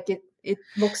look like it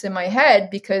looks in my head,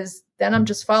 because then I'm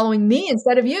just following me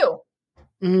instead of you.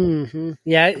 Mm-hmm.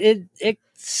 Yeah, it's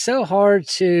so hard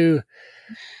to,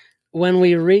 when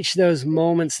we reach those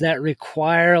moments that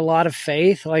require a lot of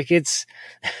faith, like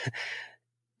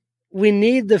we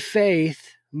need the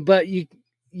faith, but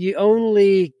you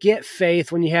only get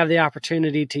faith when you have the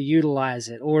opportunity to utilize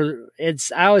it. Or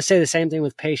I always say the same thing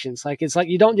with patience. Like, it's like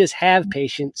you don't just have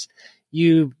patience,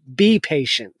 you be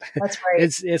patient. That's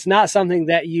right. It's not something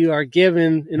that you are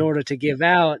given in order to give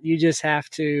out. You just have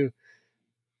to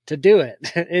do it.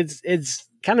 It's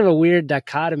kind of a weird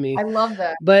dichotomy. I love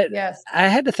that. But yes. I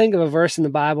had to think of a verse in the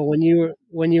Bible when you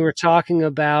were talking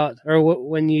about, or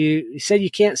when you said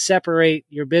you can't separate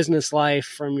your business life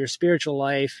from your spiritual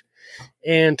life,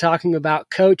 and talking about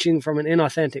coaching from an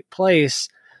inauthentic place.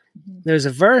 Mm-hmm. There's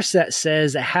a verse that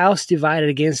says, "A house divided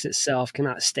against itself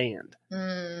cannot stand."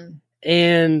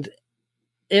 And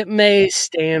it may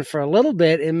stand for a little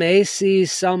bit. It may see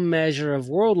some measure of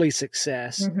worldly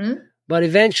success, but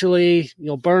eventually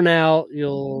you'll burn out.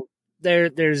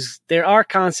 There are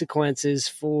consequences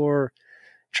for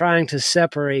trying to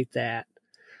separate that.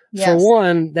 Yes. For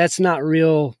one, that's not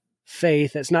real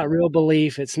faith. That's not real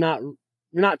belief.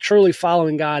 You're not truly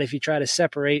following God if you try to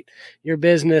separate your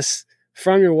business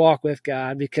from your walk with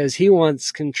God, because He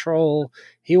wants control.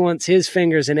 He wants His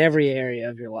fingers in every area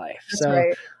of your life. That's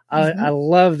right. I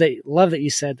love that you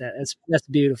said that. That's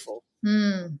beautiful.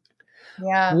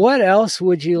 Yeah. What else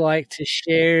would you like to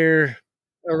share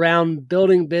around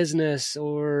building business,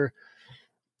 or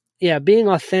being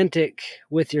authentic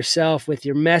with yourself, with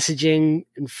your messaging,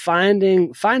 and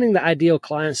finding the ideal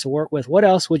clients to work with? What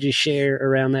else would you share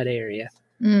around that area?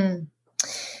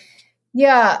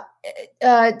 Yeah.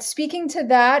 Speaking to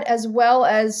that, as well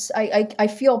as I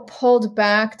feel pulled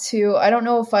back to, I don't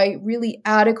know if I really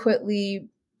adequately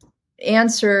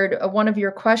answered one of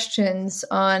your questions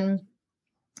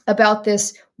about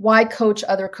this, why coach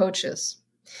other coaches?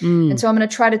 And so I'm going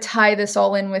to try to tie this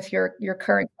all in with your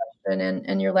current question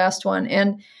and your last one.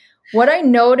 And what I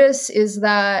notice is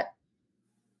that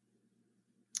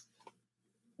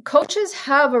coaches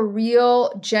have a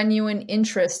real, genuine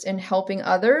interest in helping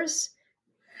others.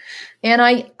 And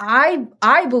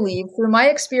I believe, through my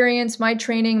experience, my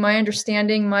training, my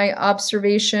understanding, my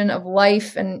observation of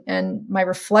life, and my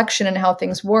reflection on how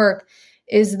things work,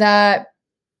 is that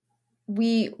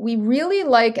we really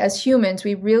like, as humans,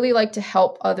 we really like to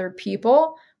help other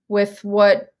people with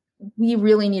what we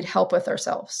really need help with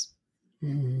ourselves.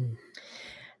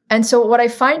 And so what I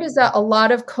find is that a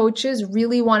lot of coaches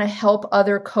really want to help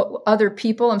other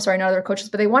people. I'm sorry, not other coaches,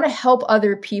 but they want to help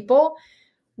other people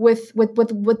with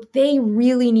what they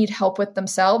really need help with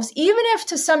themselves, even if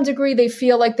to some degree they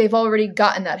feel like they've already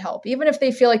gotten that help, even if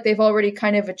they feel like they've already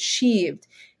kind of achieved.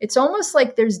 It's almost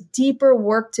like there's deeper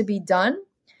work to be done.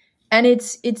 And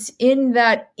it's in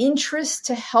that interest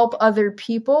to help other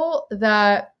people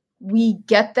that we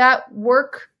get that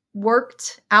work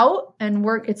worked out and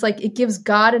work. It's like it gives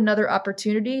God another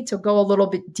opportunity to go a little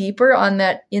bit deeper in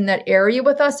that area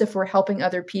with us if we're helping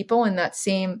other people in that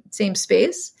same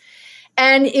space.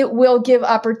 And it will give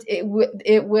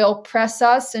it will press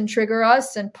us and trigger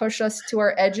us and push us to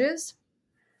our edges.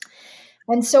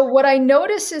 And so what I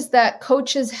notice is that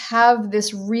coaches have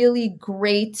this really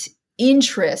great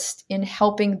interest in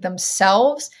helping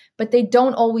themselves, but they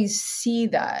don't always see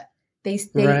that.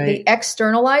 They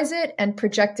externalize it and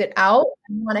project it out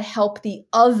and want to help the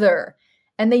other.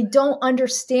 And they don't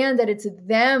understand that it's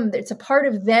them, that it's a part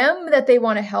of them that they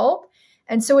want to help.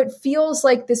 And so it feels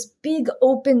like this big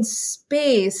open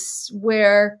space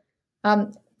where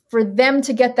for them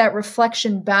to get that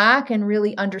reflection back and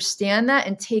really understand that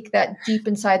and take that deep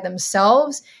inside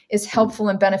themselves is helpful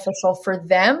and beneficial for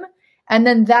them. And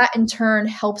then that in turn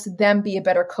helps them be a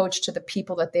better coach to the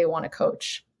people that they want to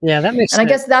coach. Yeah, that makes sense. And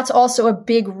I guess that's also a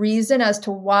big reason as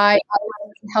to why I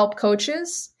help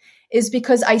coaches, is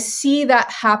because I see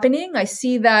that happening. I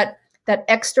see that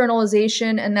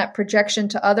externalization and that projection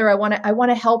to other. I want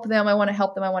to help them. I want to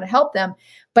help them. I want to help them.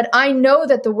 But I know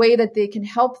that the way that they can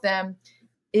help them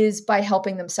is by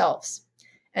helping themselves.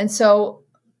 And so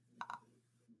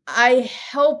I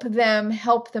help them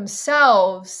help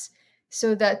themselves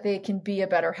so that they can be a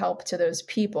better help to those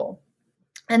people.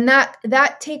 And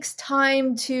that takes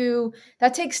time,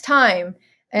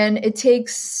 and it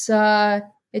takes a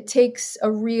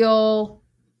real,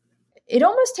 it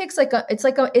almost takes it's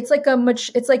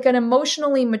like an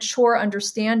emotionally mature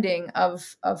understanding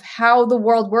of how the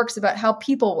world works, about how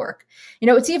people work.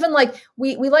 It's even like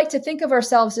we like to think of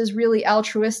ourselves as really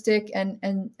altruistic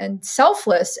and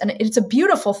selfless, and it's a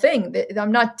beautiful thing.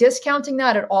 I'm not discounting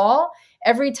that at all.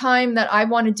 every time that I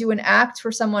want to do an act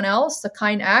for someone else, a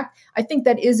kind act, I think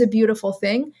that is a beautiful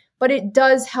thing, but it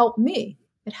does help me.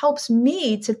 It helps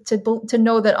me to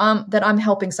know that I'm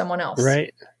helping someone else.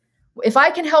 Right. If I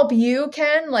can help you,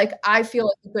 Ken, like I feel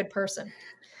like a good person.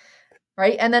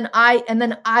 Right. And then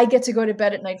I get to go to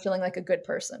bed at night feeling like a good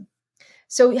person.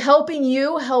 So helping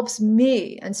you helps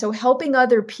me. And so helping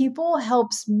other people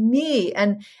helps me.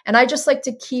 And I just like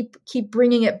to keep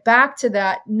bringing it back to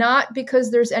that, not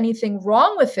because there's anything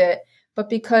wrong with it, but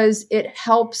because it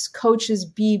helps coaches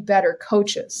be better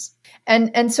coaches.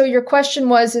 And so your question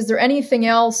was, is there anything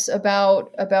else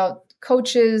about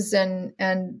coaches and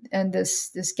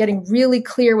this getting really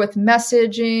clear with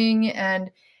messaging?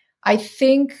 And I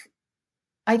think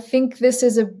this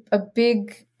is a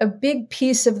big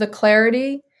piece of the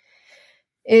clarity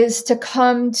is to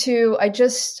come to, I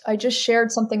just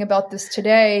shared something about this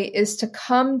today, is to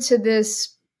come to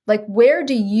this, like, where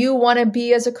do you want to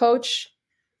be as a coach?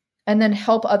 And then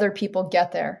help other people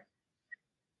get there.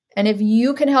 And if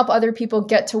you can help other people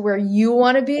get to where you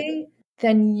want to be,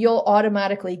 then you'll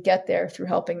automatically get there through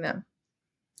helping them.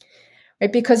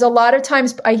 Right? Because a lot of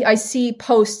times I see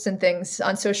posts and things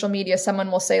on social media. Someone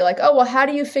will say like, oh, well, how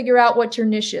do you figure out what your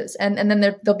niche is? And then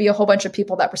there'll be a whole bunch of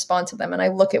people that respond to them. And I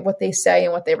look at what they say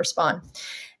and what they respond.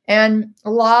 And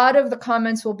a lot of the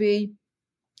comments will be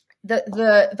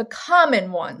the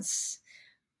common ones,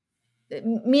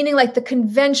 meaning like the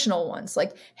conventional ones,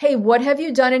 like, hey, what have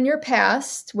you done in your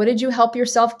past? What did you help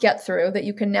yourself get through that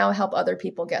you can now help other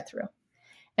people get through?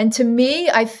 And to me,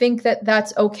 I think that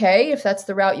that's okay if that's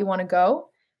the route you want to go.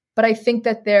 But I think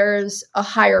that there's a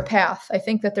higher path. I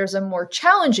think that there's a more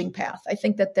challenging path. I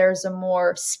think that there's a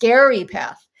more scary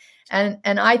path. And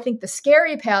I think the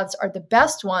scary paths are the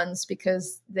best ones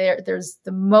because there's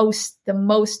the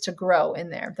most to grow in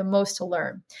there, the most to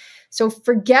learn. So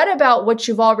forget about what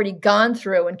you've already gone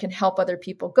through and can help other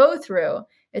people go through.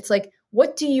 It's like,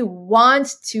 where do you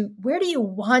want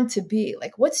to be?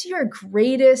 Like, what's your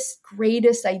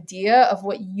greatest idea of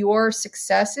what your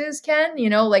success is, Ken?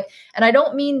 Like, and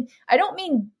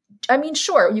I mean,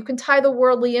 sure, you can tie the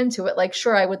worldly into it. Like,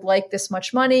 sure, I would like this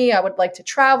much money. I would like to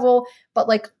travel, but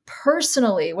like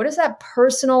personally, what is that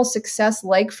personal success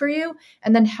like for you?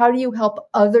 And then how do you help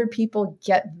other people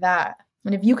get that?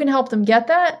 And if you can help them get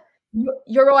that,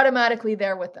 you're automatically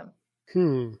there with them.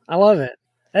 I love it.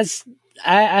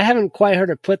 I haven't quite heard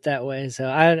it put that way, so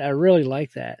I really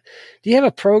like that. Do you have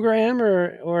a program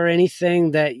or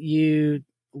anything that you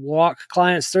walk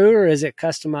clients through, or is it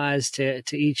customized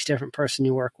to each different person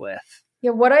you work with?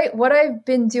 Yeah, what I've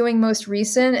been doing most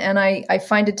recent, and I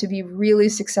find it to be really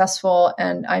successful,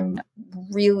 and I'm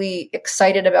really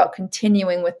excited about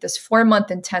continuing with this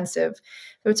 4-month intensive.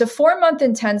 So it's a 4-month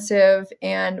intensive,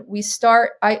 and we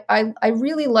start. I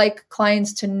really like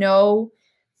clients to know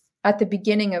at the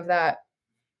beginning of that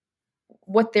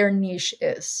what their niche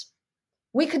is.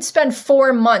 We could spend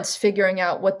 4 months figuring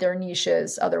out what their niche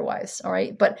is otherwise. All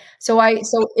right. But so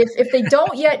if they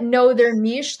don't yet know their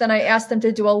niche, then I ask them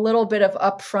to do a little bit of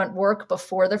upfront work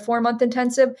before the 4-month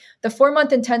intensive. The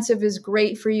 4-month intensive is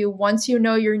great for you. Once you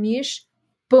know your niche,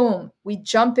 boom, we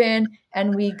jump in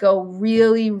and we go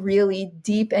really, really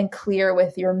deep and clear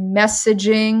with your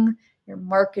messaging, your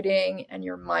marketing, and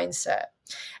your mindset.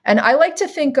 And I like to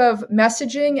think of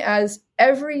messaging as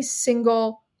every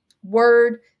single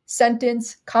word,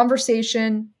 sentence,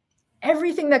 conversation,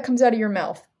 everything that comes out of your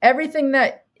mouth, every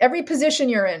position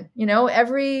you're in,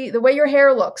 the way your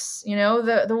hair looks,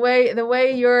 the way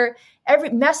every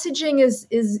messaging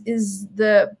is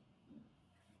the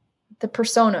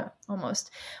persona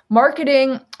almost.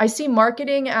 Marketing, I see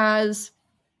marketing as,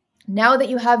 now that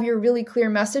you have your really clear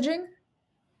messaging,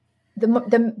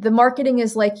 the marketing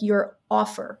is like your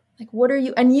offer. Like, what are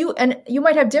you, and you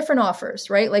might have different offers,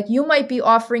 right? Like, you might be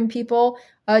offering people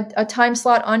a time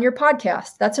slot on your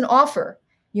podcast. That's an offer.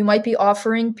 You might be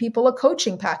offering people a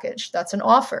coaching package. That's an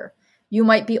offer. You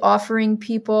might be offering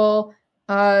people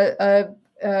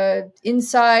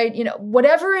inside,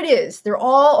 whatever it is, they're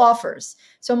all offers.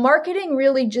 So marketing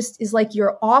really just is like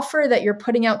your offer that you're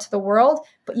putting out to the world,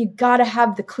 but you got to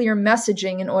have the clear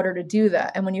messaging in order to do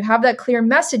that. And when you have that clear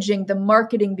messaging, the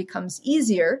marketing becomes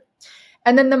easier.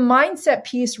 And then the mindset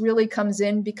piece really comes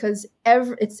in because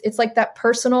it's like that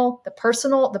the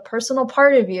personal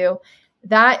part of you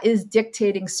that is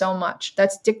dictating so much.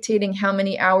 That's dictating how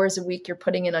many hours a week you're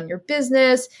putting in on your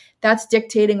business. That's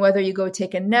dictating whether you go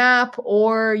take a nap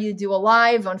or you do a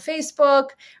live on Facebook,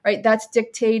 right? That's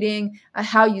dictating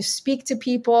how you speak to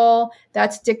people.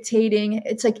 That's dictating,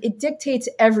 it's like it dictates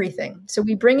everything. So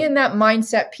we bring in that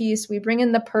mindset piece. We bring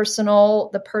in the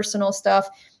personal stuff.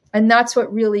 And that's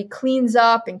what really cleans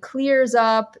up and clears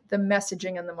up the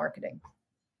messaging and the marketing.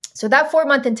 So that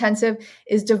 4-month intensive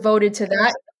is devoted to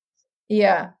that.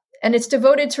 Yeah. And it's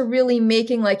devoted to really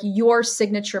making like your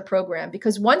signature program,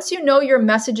 because once you know your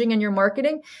messaging and your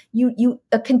marketing, you need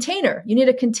a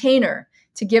container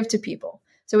to give to people.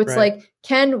 So it's like,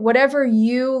 Ken, whatever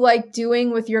you like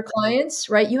doing with your clients,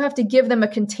 right? You have to give them a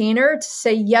container to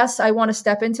say, yes, I want to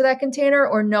step into that container,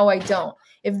 or no, I don't.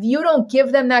 If you don't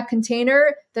give them that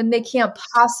container, then they can't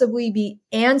possibly be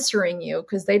answering you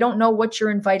because they don't know what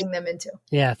you're inviting them into.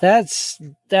 Yeah, that's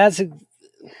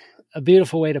a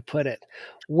beautiful way to put it.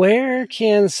 Where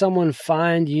can someone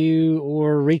find you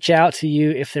or reach out to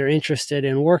you if they're interested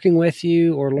in working with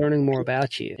you or learning more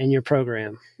about you and your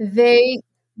program?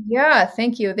 Yeah,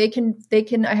 thank you. They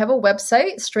can, I have a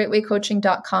website,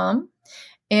 straightwaycoaching.com.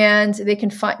 And they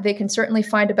can certainly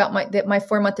find about my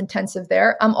 4-month intensive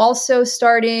there. I'm also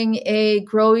starting a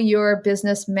Grow Your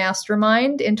Business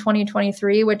Mastermind in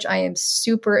 2023, which I am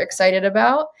super excited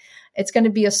about. It's going to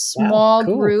be a small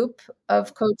group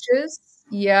of coaches.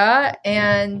 Yeah.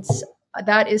 And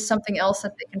that is something else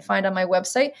that they can find on my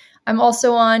website. I'm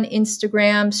also on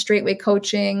Instagram, Straightway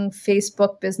Coaching.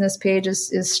 Facebook business page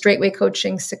is Straightway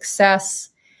Coaching Success.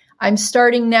 I'm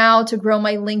starting now to grow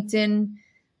my LinkedIn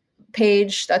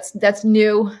page. That's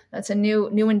new. That's a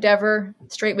new endeavor.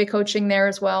 Straightway Coaching there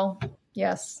as well.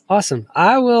 Yes. Awesome.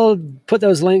 I will put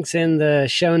those links in the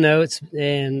show notes,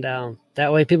 and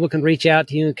that way people can reach out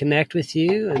to you and connect with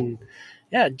you. And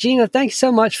yeah, Gina, thanks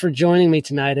so much for joining me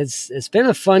tonight. It's been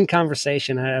a fun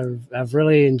conversation. I've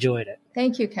really enjoyed it.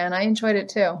 Thank you, Ken. I enjoyed it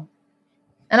too.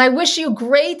 And I wish you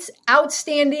great,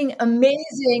 outstanding,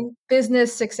 amazing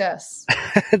business success.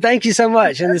 Thank you so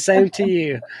much. And the same to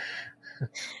you.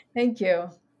 Thank you.